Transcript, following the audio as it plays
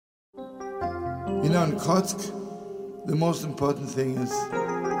You know, in Kotsk, the most important thing is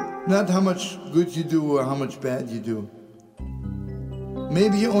not how much good you do or how much bad you do.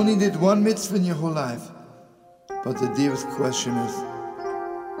 Maybe you only did one mitzvah in your whole life, but the deepest question is,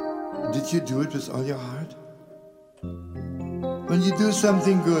 did you do it with all your heart? When you do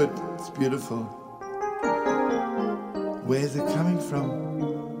something good, it's beautiful. Where is it coming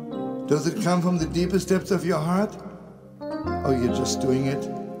from? Does it come from the deepest depths of your heart? Or you're just doing it?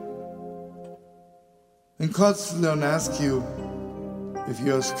 In Kotsk, they don't ask you, if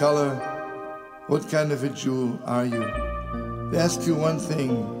you're a scholar, what kind of a Jew are you? They ask you one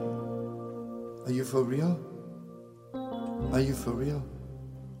thing, are you for real? Are you for real?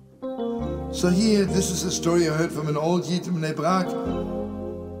 So here, this is a story I heard from an old Yid in Bnei Brak,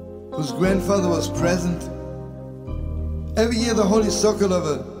 whose grandfather was present. Every year the Holy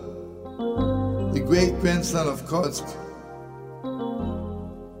Sokolov, the great-grandson of Kotsk,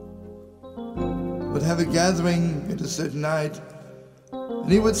 would have a gathering at a certain night,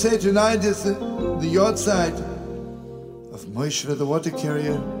 and he would say, tonight is the yard side of Moishele, the water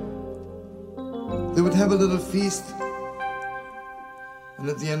carrier. They would have a little feast, and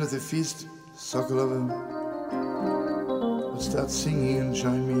at the end of the feast, Sokolov would start singing and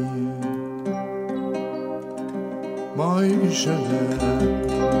join me. Moishele,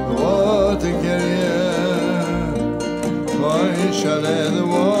 the water carrier, Moishele, the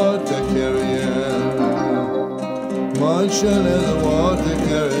water carrier, Moishele, the water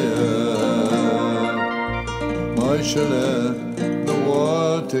carrier, Moishele, the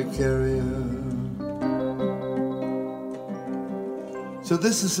water carrier. So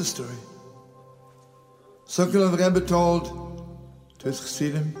this is the story. Sokolov Rebbe told to his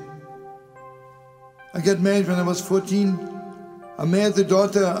Chassidim, I got married when I was 14. I married the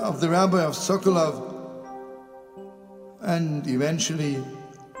daughter of the rabbi of Sokolov, and eventually,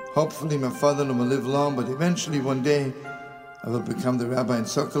 hopefully my father-in-law will live long, but eventually one day I will become the rabbi in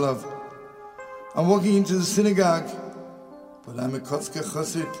Sokolov. I'm walking into the synagogue, but I'm a Kotsker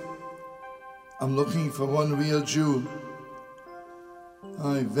Chassid. I'm looking for one real Jew.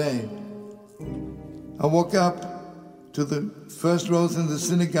 I walk up to the first rows in the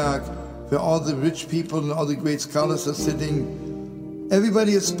synagogue where all the rich people and all the great scholars are sitting.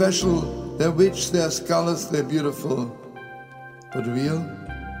 Everybody is special. They're rich, they're scholars, they're beautiful. But real?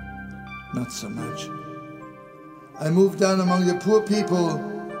 Not so much. I move down among the poor people.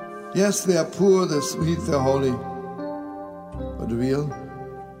 Yes, they are poor, they're sweet, they're holy. But real?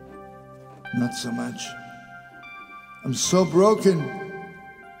 Not so much. I'm so broken.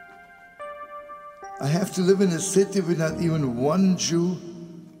 I have to live in a city with not even one Jew,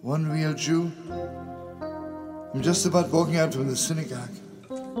 one real Jew. I'm just about walking out from the synagogue.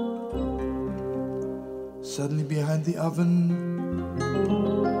 Suddenly behind the oven,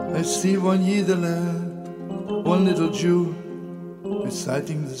 I see one Yidele, one little Jew,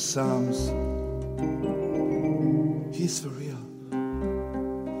 reciting the Psalms. He's for real.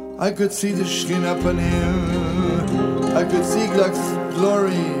 I could see the Shrin upon him. I could see God's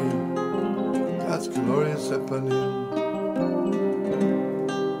glory. God's glorious upon him.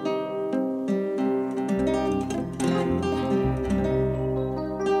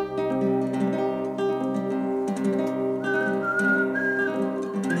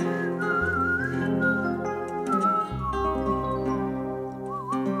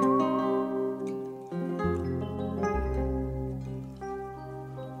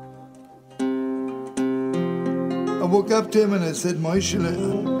 I woke up to him and I said,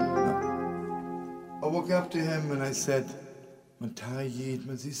 Moishele. I woke up to him and I said, Matai Yid,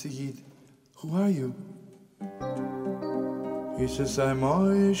 Mazisa Yid, who are you? He says, I'm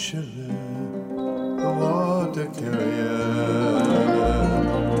Moishele, the water carrier.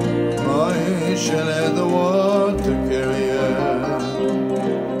 Moishele, the water carrier.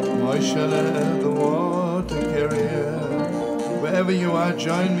 Moishele, the water carrier. Wherever you are,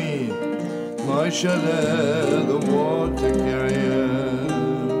 join me. Moishele, the water carrier.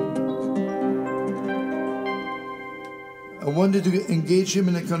 I wanted to engage him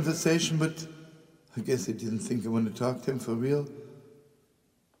in a conversation, but I guess he didn't think I wanted to talk to him for real.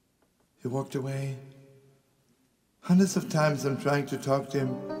 He walked away. Hundreds of times I'm trying to talk to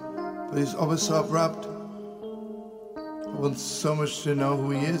him, but he's always so abrupt. I want so much to know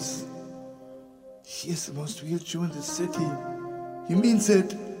who he is. He is the most real Jew in the city. He means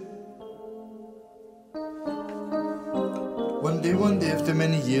it. One day, after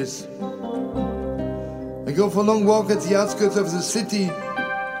many years, I go for a long walk at the outskirts of the city.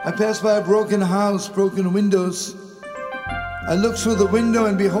 I pass by a broken house, broken windows. I look through the window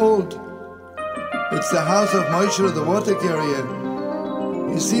and behold, it's the house of Moishele, the water carrier.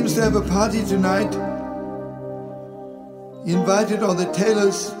 He seems to have a party tonight. He invited all the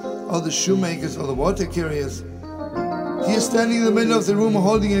tailors, all the shoemakers, all the water carriers. He is standing in the middle of the room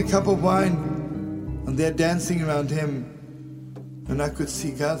holding a cup of wine, and they're dancing around him. And I could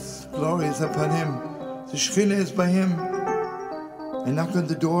see God's glory is upon him. The Shekhinah is by him. I knock on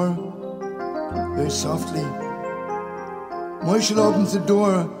the door very softly. Moishele opens the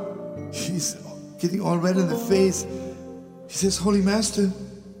door. He's getting all red in the face. He says, Holy Master,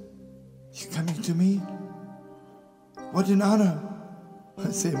 you're coming to me? What an honor.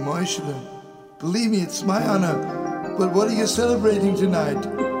 I say, Moishele, believe me, it's my honor. But what are you celebrating tonight?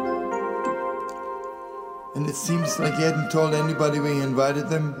 And it seems like he hadn't told anybody when he invited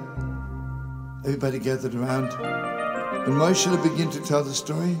them. Everybody gathered around. And Moishele began to tell the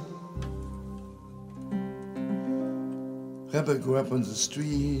story. Rebbe grew up on the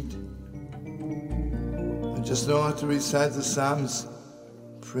street. I just know how to recite the Psalms,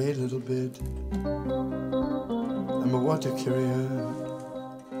 pray a little bit. I'm a water carrier.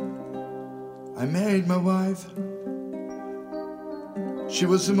 I married my wife. She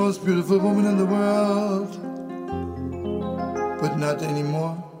was the most beautiful woman in the world. But not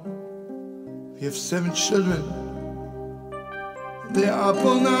anymore. We have 7 children. They're up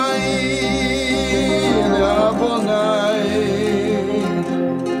all night. They're up all night.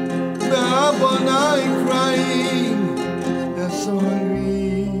 They're up all night crying. They're so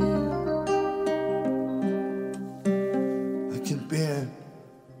hungry. I can't bear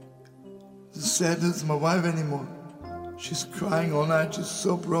the sadness of my wife anymore. She's crying all night. She's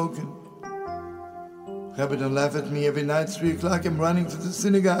so broken. Rabbi, don't laugh at me. Every night, 3 o'clock, I'm running to the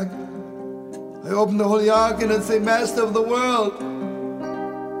synagogue. I open the Holy Ark and I say, Master of the world,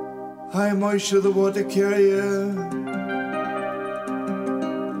 I am Moishele, the water carrier.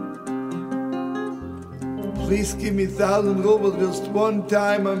 Please give me 1,000 rubles just one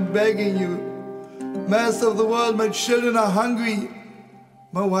time, I'm begging you. Master of the world, my children are hungry.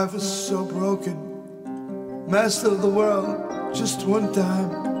 My wife is so broken. Master of the world, just one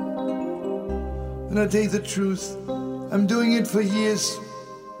time. And I tell you the truth, I'm doing it for years.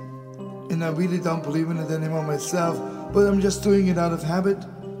 And I really don't believe in it anymore myself, but I'm just doing it out of habit.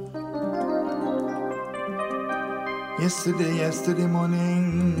 Yesterday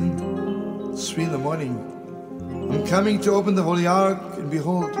morning, 3 in the morning, I'm coming to open the Holy Ark, and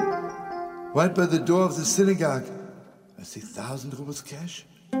behold, right by the door of the synagogue, I see 1,000 rubles cash.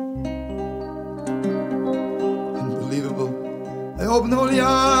 Unbelievable. I open the Holy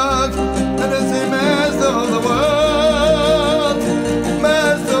Ark, and I say, Master of the world,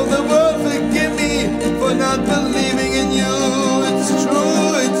 Master of the world, forgive me for not believing in you. It's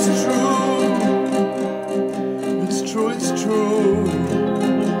true, it's true. It's true, it's true.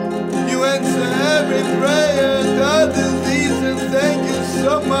 You answer every prayer, God disease, and thank you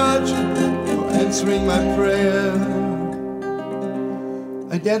so much for answering my prayer.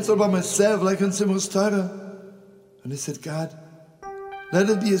 I danced all by myself like on Simos Torah. And I said, God, let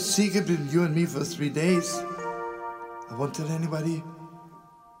it be a secret between you and me for 3 days. I won't tell anybody.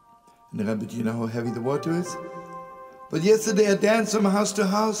 And Rabbi, do you know how heavy the water is? But yesterday I danced from house to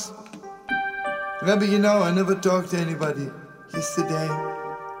house. Rabbi, you know, I never talked to anybody. Yesterday,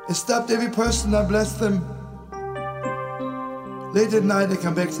 I stopped every person, I blessed them. Late at night, I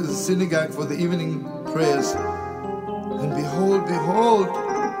come back to the synagogue for the evening prayers. And behold,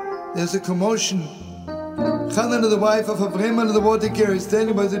 there's a commotion. Chana, the wife of Avreman, the water carrier,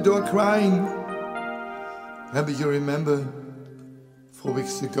 standing by the door crying. Rabbi, you remember, 4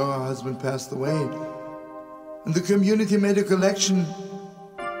 weeks ago, her husband passed away. And the community made a collection.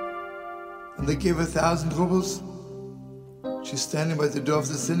 And they gave her 1,000 rubles. She's standing by the door of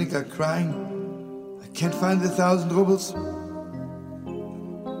the synagogue crying. I can't find the 1,000 rubles.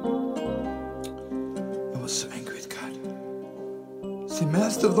 I was so angry at God. Say,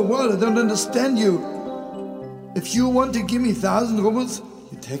 Master of the world, I don't understand you. If you want to give me 1,000 rubles,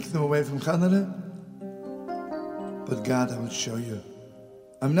 you take them away from Chanana. But God, I will show you.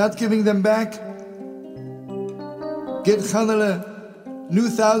 I'm not giving them back. Get Chanana new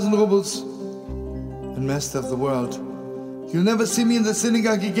 1,000 rubles. And Master of the world, you'll never see me in the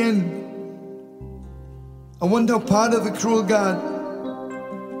synagogue again. I want no part of a cruel God.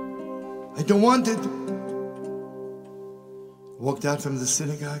 I don't want it. I walked out from the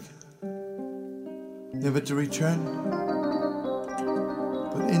synagogue, never to return.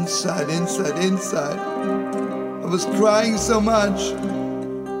 But inside, I was crying so much.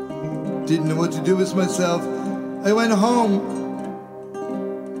 Didn't know what to do with myself. I went home.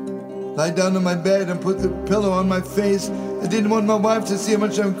 Lie down on my bed and put the pillow on my face. I didn't want my wife to see how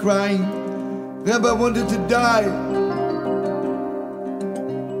much I'm crying. Rabbi, I wanted to die.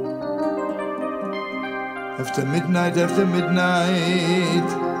 After midnight,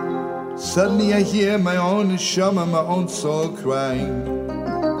 suddenly I hear my own neshama, my own soul crying.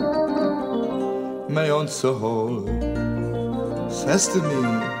 My own soul says to me,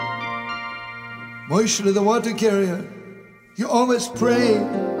 Moishele, the water carrier, you always pray.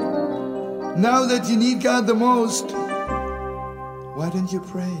 Now that you need God the most, why don't you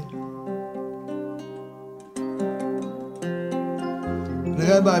pray?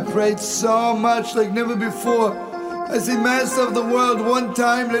 Rabbi, I prayed so much like never before. I said, Master of the world, one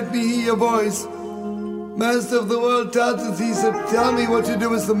time let me hear your voice. Master of the world, he said, tell me what to do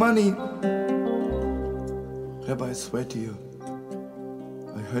with the money. Rabbi, I swear to you,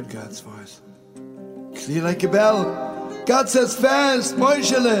 I heard God's voice. Clear like a bell. God says, fast,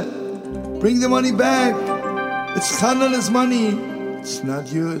 Moishele, bring the money back. It's Hanale's money. It's not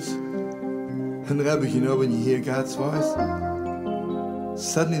yours. And Rabbi, you know when you hear God's voice,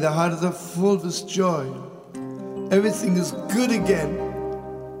 suddenly the heart is full with joy. Everything is good again.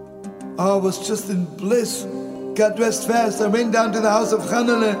 Oh, I was just in bliss. Got dressed fast. I went down to the house of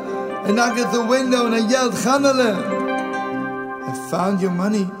Hanale. I knocked at the window and I yelled, Hanale, I found your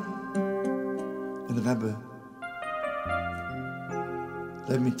money. And Rebbe,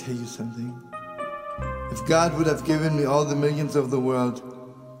 let me tell you something. If God would have given me all the millions of the world,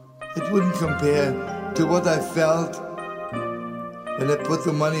 it wouldn't compare to what I felt when I put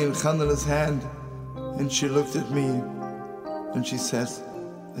the money in Hanale's hand and she looked at me and she says,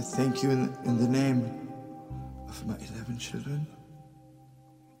 I thank you in the name of my 11 children.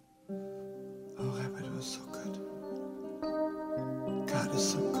 Oh, Rabbi, it was so good. God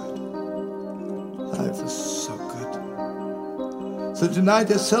is so good. Life is so good. So tonight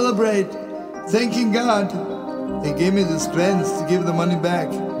I celebrate, thanking God. He gave me the strength to give the money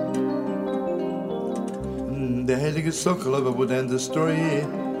back. The Heilige Sokolova would end the story,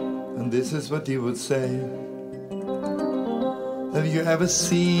 and this is what he would say. Have you ever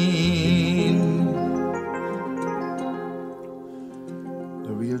seen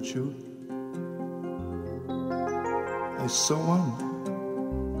a real Jew? I saw one.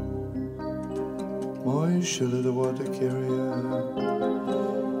 Moishele, the water carrier.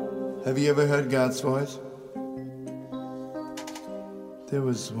 Have you ever heard God's voice? There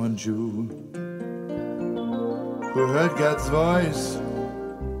was one Jew who heard God's voice.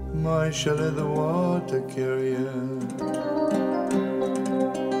 Moishele, the water carrier.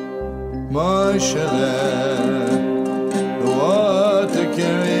 Moishele, the water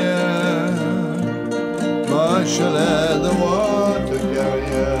carrier. Moishele, the water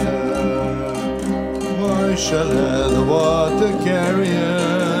carrier. Moishele, the water carrier.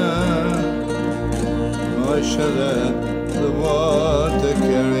 Moishele, the water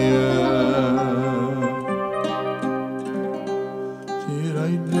carrier.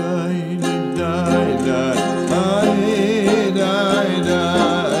 Die, die, die, die.